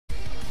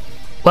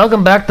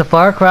Welcome back to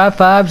Far Cry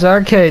 5's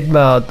arcade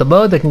mode, the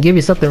mode that can give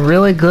you something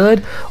really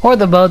good, or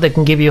the mode that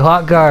can give you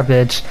hot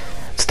garbage.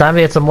 It's time to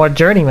get some more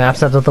journey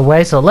maps out of the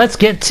way, so let's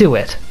get to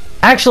it.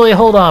 Actually,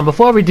 hold on,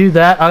 before we do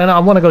that, I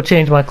want to go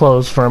change my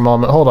clothes for a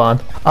moment, hold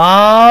on.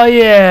 Oh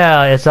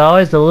yeah, it's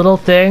always the little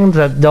things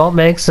that don't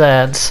make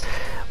sense.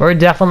 We're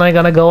definitely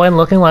gonna go in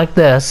looking like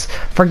this.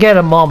 Forget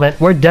a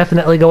moment, we're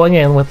definitely going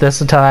in with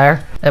this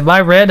attire. And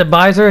my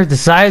randomizer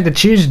decided to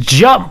choose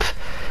jump!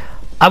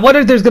 I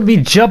wonder if there's gonna be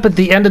jump at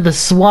the end of the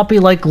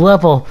swampy-like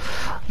level.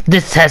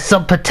 This has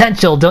some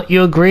potential, don't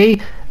you agree?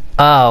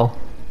 Oh.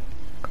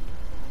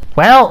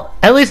 Well,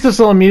 at least this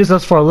will amuse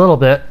us for a little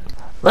bit.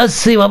 Let's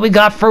see what we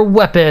got for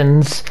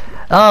weapons.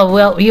 Oh,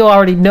 well, you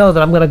already know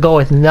that I'm gonna go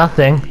with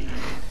nothing.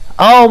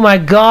 Oh my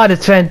god,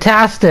 it's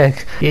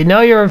fantastic! You know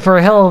you're in for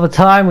a hell of a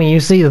time when you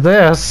see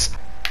this.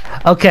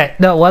 Okay,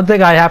 no, one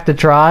thing I have to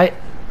try.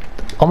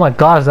 Oh my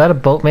god, is that a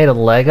boat made of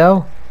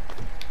Lego?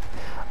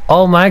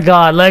 Oh my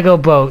god, Lego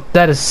boat.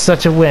 That is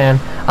such a win.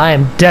 I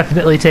am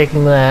definitely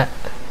taking that.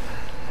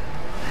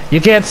 You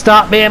can't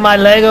stop me in my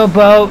Lego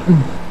boat.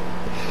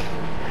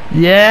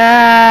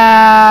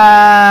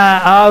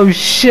 Yeah! Oh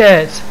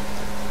shit.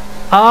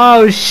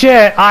 Oh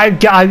shit.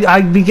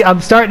 I'm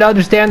starting to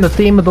understand the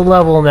theme of the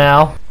level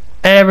now.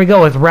 There we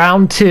go with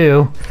round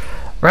 2.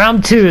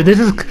 Round 2. This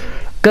is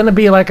gonna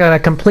be like a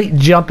complete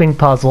jumping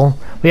puzzle.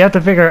 We have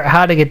to figure out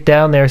how to get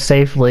down there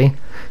safely.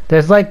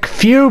 There's like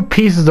few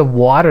pieces of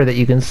water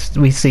that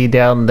we see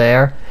down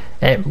there.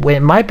 It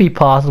might be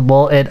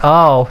possible.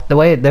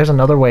 There's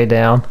another way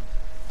down.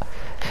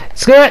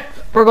 Screw it!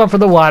 We're going for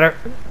the water.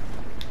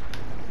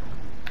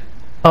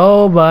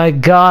 Oh my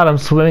god, I'm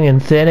swimming in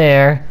thin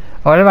air.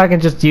 What if I can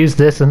just use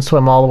this and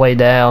swim all the way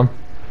down?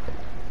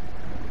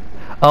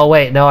 Oh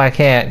wait, no I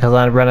can't because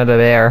I'm running out of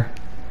air.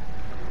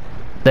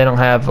 They don't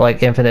have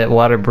like infinite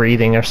water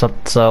breathing or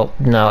something, so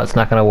no, it's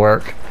not gonna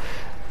work.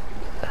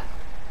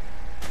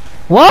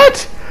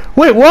 What?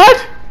 Wait,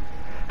 what?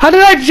 How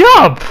did I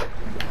jump?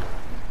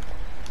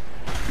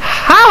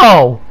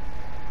 How?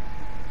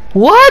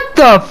 What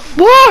the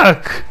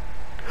fuck?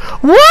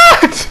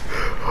 What?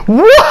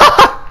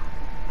 What?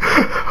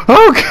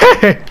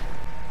 Okay.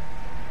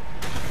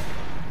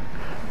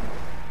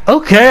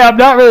 Okay, I'm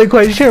not really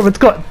quite sure what's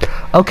going.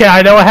 Okay,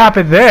 I know what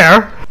happened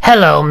there.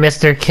 Hello,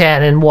 Mr.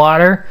 Cannon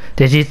Water.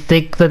 Did you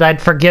think that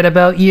I'd forget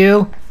about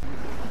you?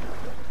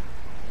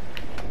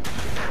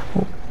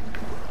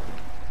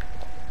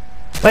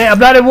 Wait, I'm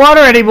not in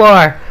water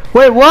anymore!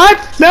 Wait,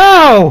 what?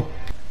 No!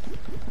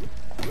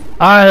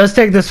 Alright, let's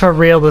take this for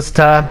real this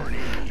time.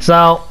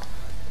 So,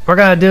 we're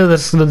gonna do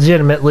this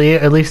legitimately,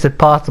 at least if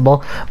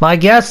possible. My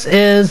guess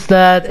is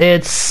that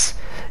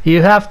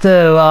you have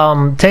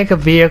to take a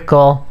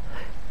vehicle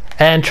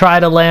and try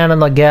to land in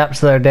the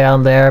gaps that are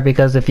down there,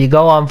 because if you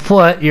go on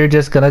foot, you're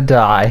just gonna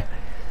die.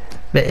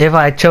 But if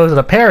I chose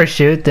a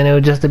parachute, then it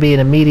would just be an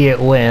immediate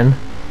win.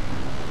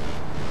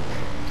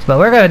 But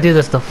we're gonna do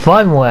this the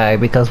fun way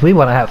because we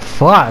want to have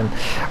fun.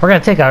 We're gonna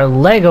take our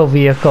Lego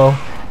vehicle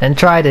and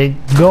try to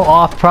go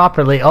off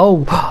properly.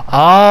 Oh,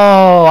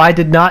 I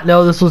did not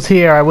know this was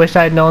here. I wish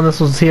I had known this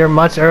was here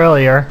much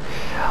earlier.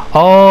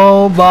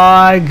 Oh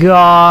my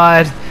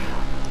god.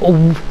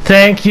 Oh,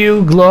 thank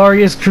you,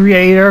 glorious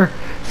creator.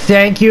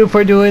 Thank you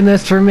for doing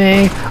this for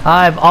me.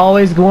 I'm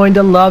always going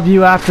to love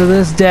you after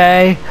this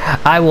day.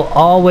 I will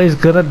always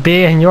gonna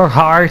be in your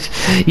heart.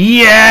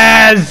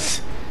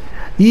 Yes!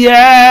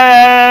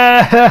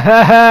 Yes!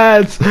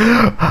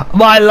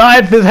 My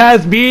life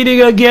has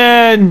meaning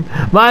again!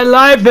 My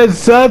life is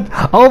set!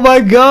 Oh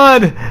my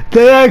god!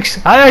 I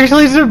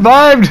actually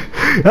survived!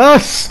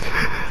 Yes!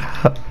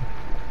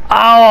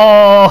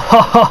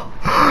 Oh!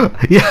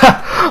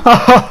 Yeah!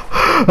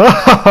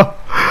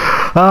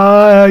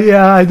 Oh,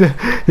 yeah,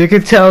 you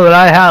can tell that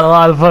I had a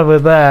lot of fun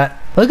with that.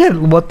 Look at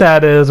what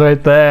that is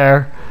right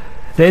there.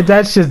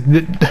 That's just...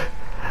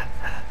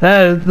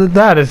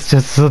 That is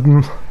just...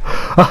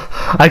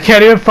 I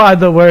can't even find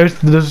the words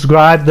to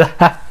describe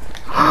that.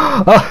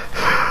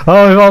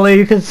 Oh, if only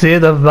you can see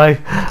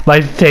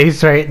my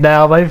face right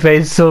now. My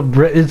face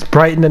it's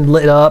brightened and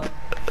lit up.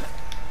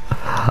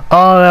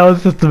 Oh, that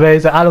was just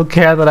amazing. I don't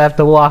care that I have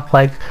to walk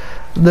like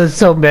there's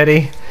so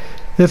many.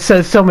 It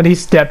says so many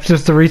steps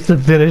just to reach the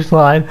finish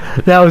line.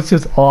 That was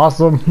just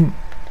awesome.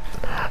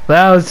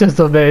 That was just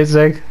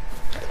amazing.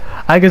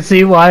 I can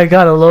see why I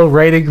got a low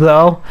rating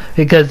though,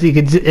 because you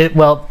could.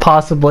 Well,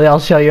 possibly I'll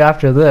show you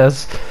after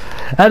this.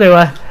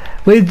 Anyway,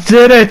 we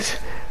did it!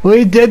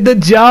 We did the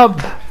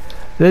jump!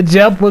 The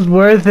jump was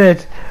worth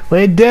it!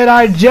 We did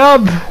our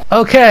jump!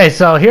 Okay,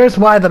 so here's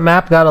why the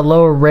map got a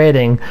lower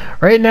rating.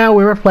 Right now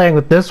we were playing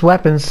with this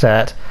weapon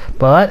set,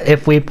 but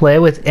if we play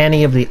with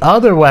any of the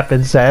other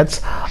weapon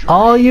sets,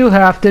 all you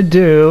have to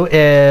do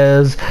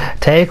is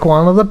take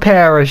one of the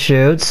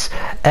parachutes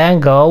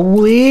and go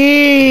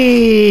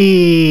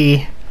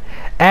whee!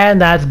 And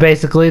that's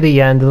basically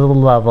the end of the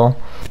level.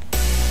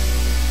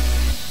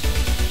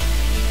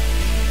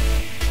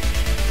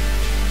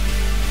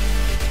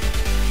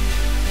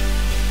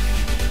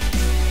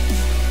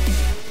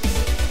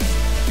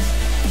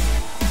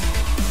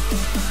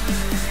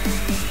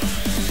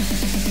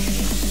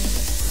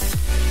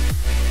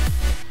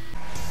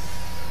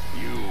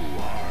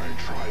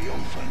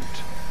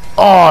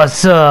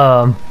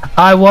 awesome.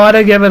 I want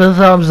to give it a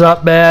thumbs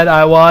up, man.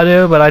 I want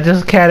to, but I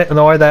just can't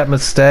ignore that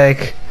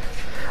mistake.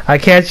 I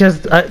can't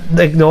just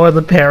ignore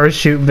the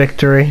parachute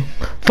victory.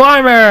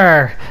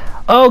 Farmer!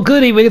 Oh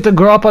goody, we get to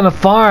grow up on a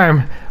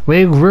farm.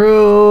 We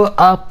grew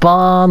up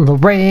on the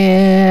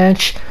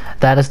ranch.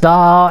 That is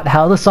not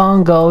how the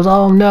song goes,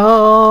 oh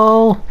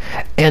no.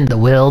 In the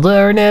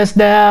wilderness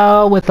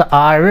now with the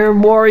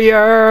Iron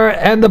Warrior,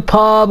 and the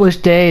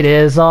published date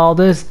is all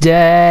this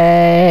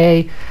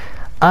day.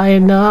 I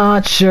am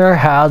not sure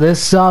how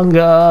this song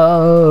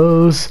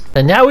goes.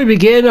 And now we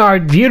begin our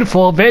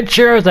beautiful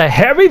adventure as a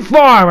heavy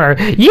farmer.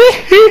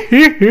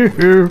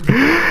 Yee-hoo!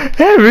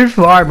 Heavy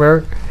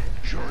farmer.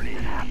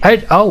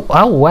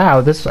 Oh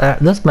wow, this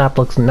map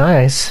looks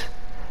nice.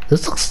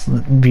 This looks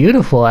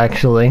beautiful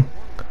actually.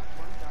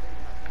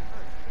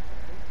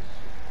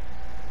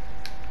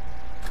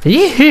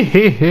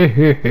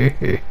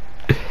 You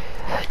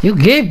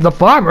gave the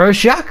farmer a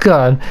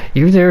shotgun.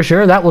 You're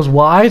sure that was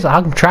wise?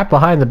 I'm trapped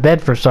behind the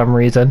bed for some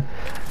reason.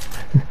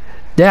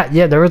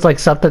 Yeah, there was like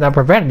something that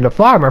prevented the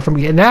farmer from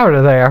getting out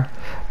of there.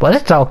 But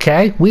it's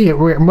okay.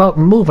 We're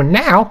moving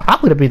now.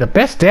 I'm gonna be the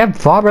best damn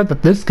farmer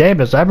that this game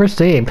has ever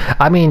seen.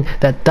 I mean,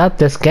 not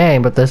this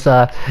game, but this,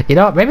 you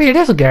know, maybe it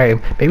is a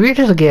game. Maybe it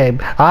is a game.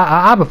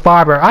 I'm a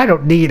farmer. I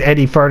don't need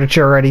any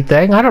furniture or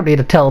anything. I don't need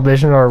a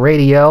television or a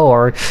radio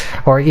or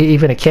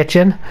even a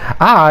kitchen.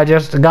 I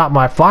just got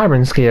my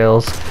farming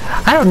skills.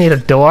 I don't need a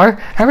door.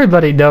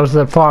 Everybody knows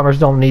that farmers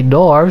don't need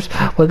doors.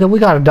 We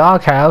got a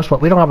dog house,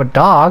 but we don't have a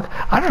dog.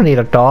 I don't need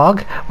a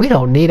dog. We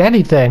don't need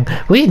anything.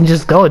 We can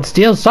just go and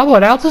steal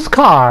someone else's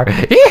car.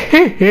 Yeehaw!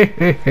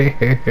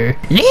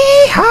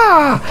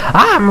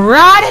 I'm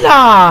riding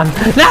on.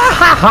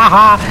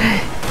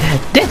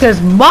 This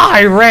is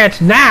my ranch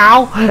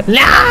now.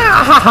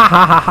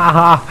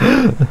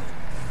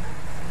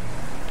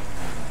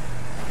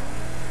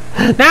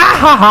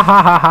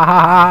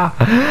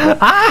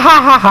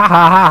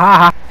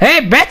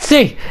 Hey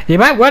Betsy, you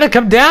might want to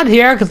come down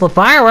here because the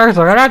fireworks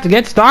are gonna have to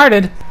get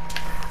started.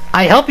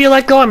 I hope you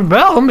like going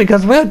boom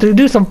because we have to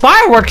do some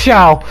fireworks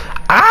show.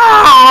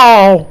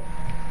 Ow!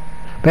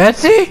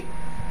 Betsy?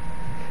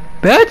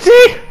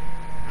 Betsy?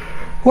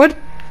 What?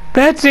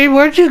 Betsy,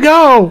 where'd you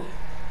go?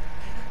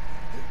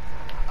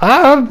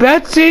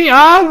 Betsy,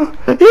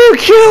 you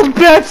killed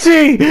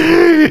Betsy!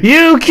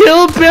 You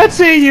killed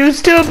Betsy, you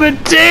stupid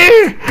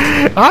thing!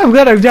 I'm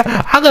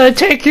gonna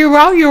take you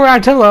out, you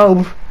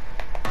antelope!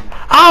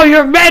 Oh,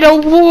 you're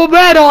metal!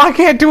 I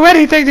can't do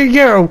anything to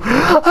you!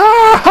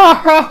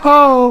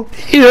 Oh,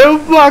 you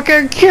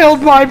fucking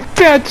killed my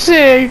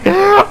Betsy!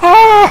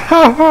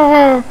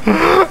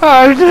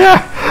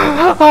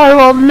 I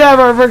will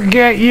never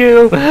forget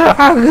you!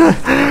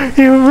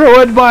 You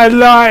ruined my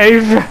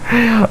life!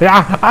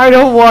 I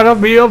don't want to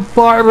be a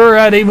farmer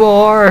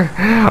anymore!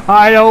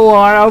 I don't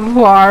want to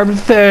farm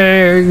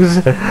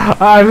things!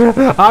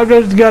 I'm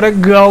just gonna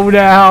go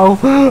now!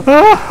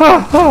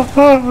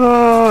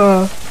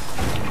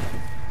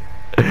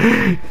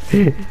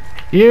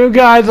 You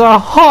guys are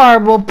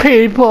horrible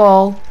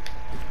people.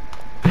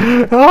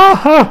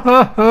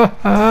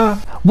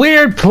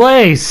 Weird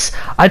place.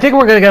 I think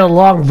we're gonna get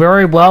along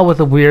very well with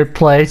a weird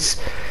place.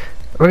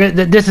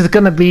 This is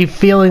gonna be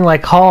feeling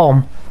like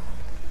home.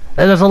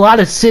 And there's a lot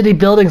of city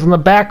buildings in the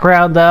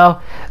background though.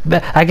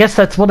 I guess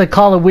that's what they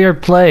call a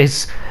weird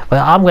place.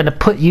 Well, I'm gonna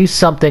put you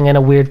something in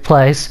a weird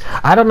place.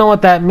 I don't know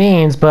what that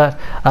means, but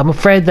I'm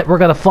afraid that we're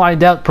gonna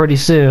find out pretty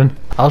soon.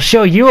 I'll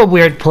show you a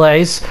weird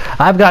place.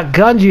 I've got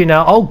guns, you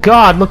know. Oh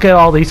god, look at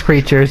all these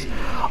creatures.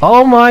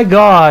 Oh my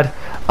god.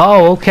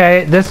 Oh,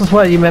 okay. This is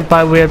what you meant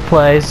by weird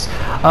place.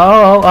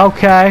 Oh,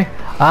 okay.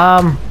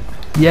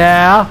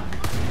 Yeah.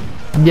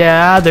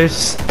 Yeah,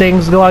 there's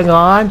things going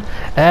on,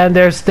 and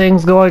there's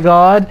things going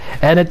on,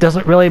 and it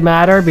doesn't really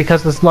matter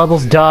because this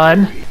level's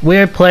done.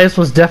 Weird place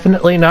was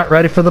definitely not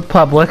ready for the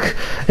public.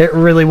 It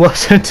really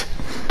wasn't.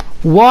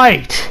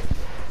 White!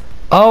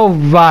 Oh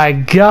my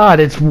god,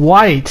 it's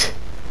white!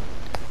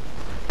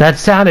 That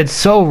sounded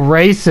so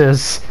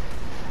racist.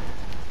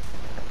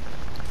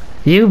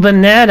 You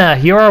banana,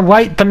 you're a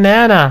white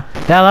banana.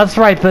 Yeah, that's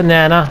right,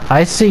 banana.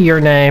 I see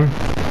your name.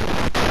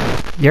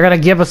 You're gonna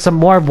give us some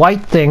more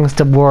white things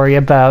to worry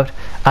about.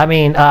 I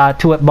mean,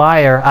 to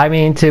admire. I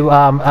mean, to,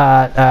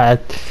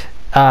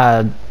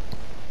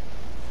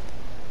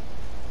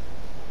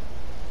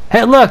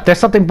 Hey, look! There's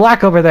something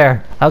black over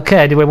there!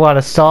 Okay, do we want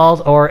a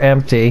salt or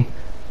empty?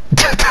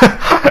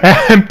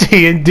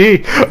 Empty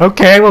indeed!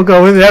 Okay, we'll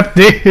go with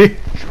empty!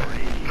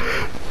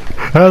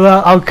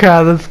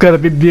 Okay, that's gonna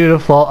be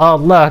beautiful. Oh,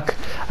 look!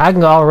 I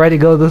can already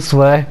go this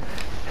way.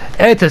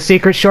 It's a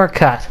secret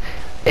shortcut.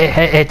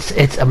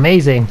 It's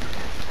amazing.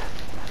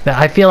 Now,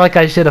 I feel like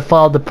I should have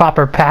followed the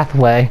proper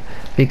pathway,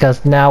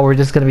 because now we're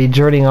just going to be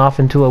journeying off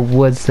into a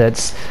woods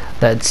that's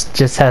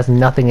just has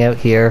nothing out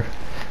here,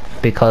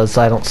 because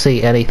I don't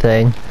see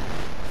anything,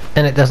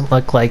 and it doesn't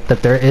look like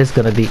that there is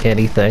going to be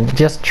anything.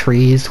 Just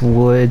trees,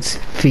 woods,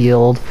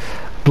 field,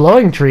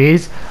 blowing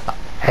trees.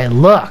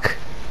 And look,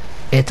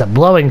 it's a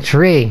blowing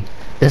tree.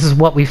 This is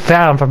what we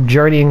found from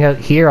journeying out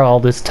here all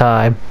this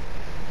time.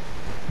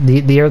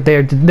 They're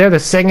the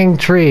singing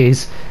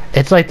trees.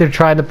 It's like they're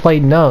trying to play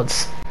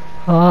notes.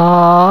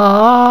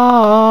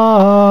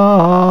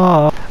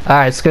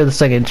 Alright, screw the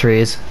singing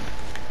trees.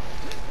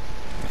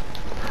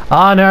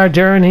 On our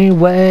journey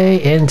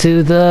way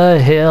into the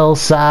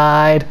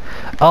hillside,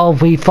 oh,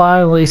 we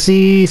finally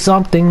see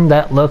something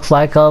that looks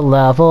like a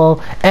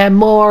level and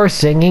more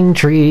singing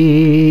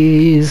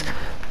trees.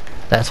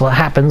 That's what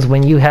happens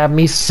when you have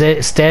me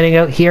standing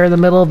out here in the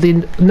middle of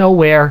the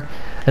nowhere.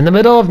 In the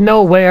middle of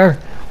nowhere,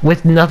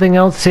 with nothing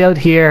else out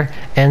here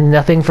and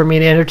nothing for me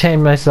to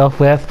entertain myself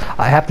with.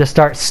 I have to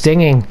start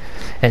singing,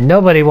 and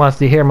nobody wants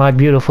to hear my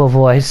beautiful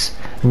voice.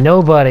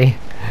 Nobody.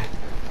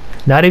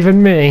 Not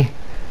even me.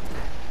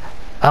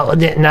 Oh,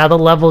 now the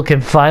level can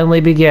finally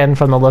begin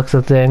from the looks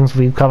of things.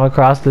 We've come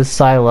across this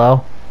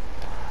silo.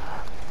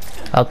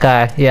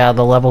 Okay, yeah,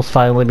 the level's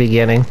finally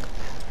beginning.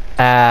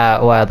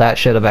 Wow, that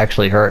should have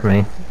actually hurt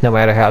me. No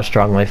matter how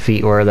strong my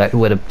feet were, that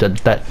would have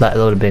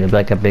been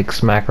like a big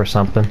smack or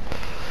something.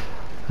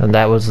 And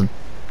that was...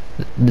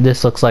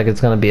 This looks like it's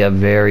gonna be a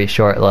very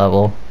short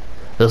level.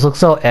 This looks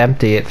so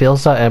empty. It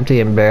feels so empty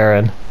and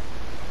barren.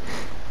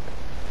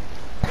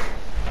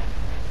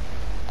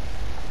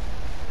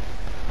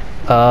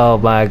 Oh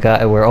my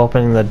god, we're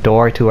opening the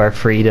door to our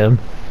freedom.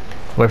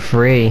 We're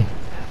free.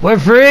 We're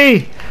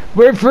free!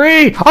 We're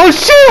free! Oh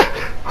shit!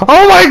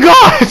 Oh my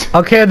god!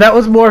 Okay, that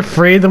was more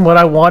free than what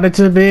I wanted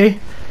to be.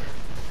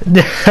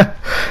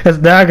 Is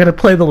now gonna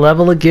play the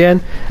level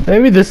again.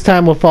 Maybe this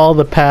time we'll follow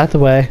the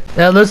pathway.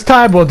 Yeah, this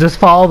time we'll just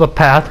follow the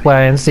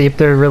pathway and see if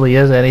there really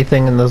is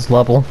anything in this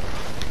level.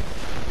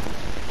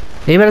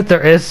 Even if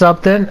there is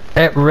something,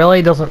 it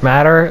really doesn't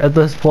matter at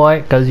this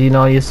point, because you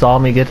know you saw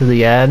me get to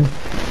the end.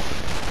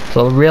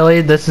 So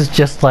really, this is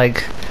just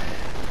like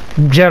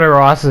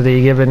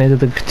generosity given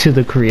to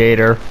the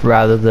creator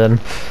rather than,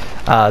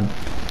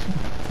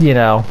 you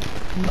know,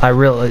 I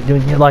really,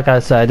 like I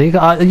said, you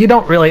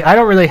don't really, I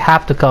don't really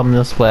have to come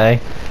this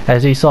way.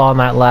 As you saw in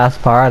that last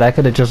part, I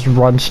could have just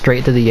run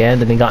straight to the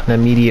end and got an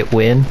immediate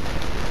win.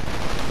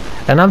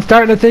 And I'm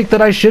starting to think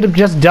that I should have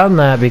just done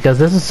that because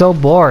this is so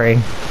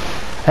boring.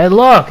 Hey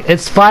look,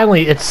 it's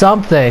finally, it's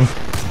something.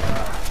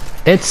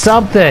 It's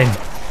something.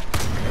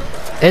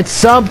 It's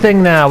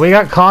something now. We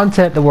got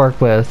content to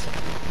work with.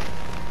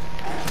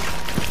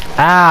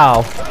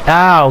 Ow.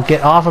 Ow.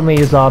 Get off of me,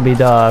 you zombie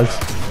dogs.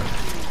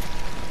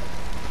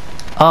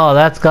 Oh,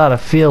 that's gotta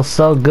feel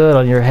so good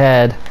on your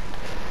head.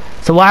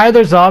 So why are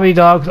there zombie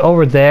dogs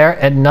over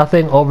there and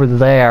nothing over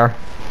there?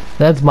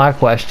 That's my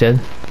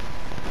question.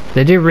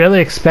 Did you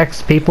really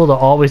expect people to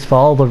always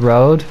follow the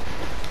road?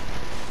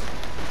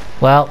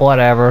 Well,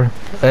 whatever.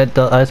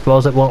 I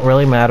suppose it won't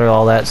really matter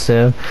all that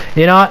soon.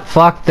 You know what?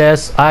 Fuck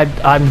this.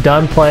 I'm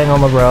done playing on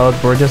the road.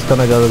 We're just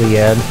gonna go to the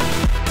end.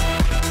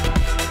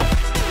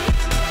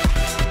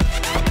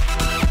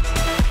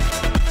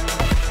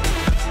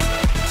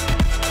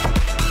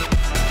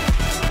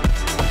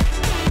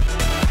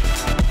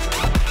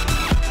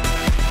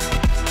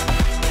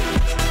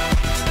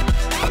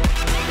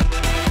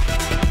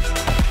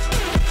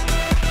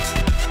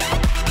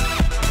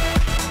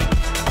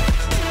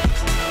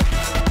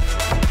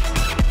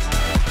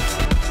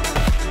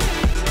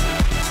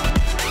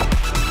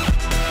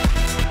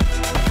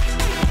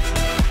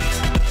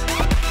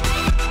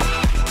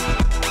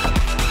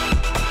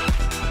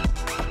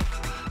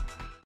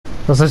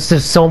 There's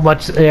just so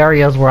much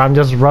areas where I'm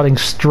just running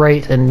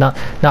straight and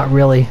not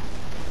really.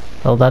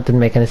 Oh, that didn't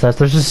make any sense.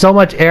 There's just so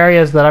much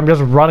areas that I'm just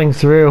running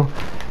through,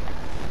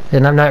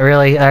 and I'm not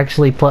really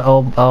actually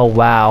oh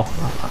wow.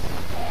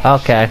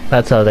 Okay,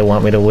 that's how they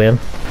want me to win.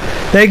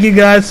 Thank you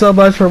guys so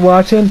much for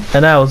watching,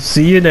 and I will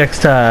see you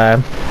next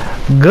time.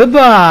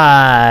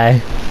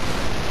 Goodbye.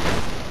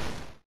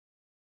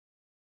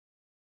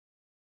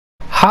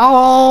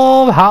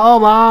 Home,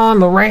 home on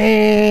the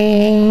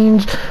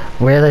range,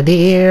 where the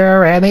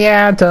deer and the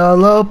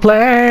antelope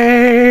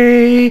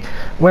play,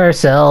 where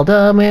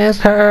seldom is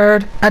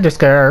heard a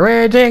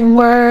discouraging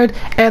word,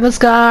 and the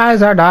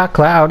skies are not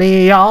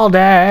cloudy all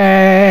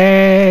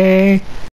day.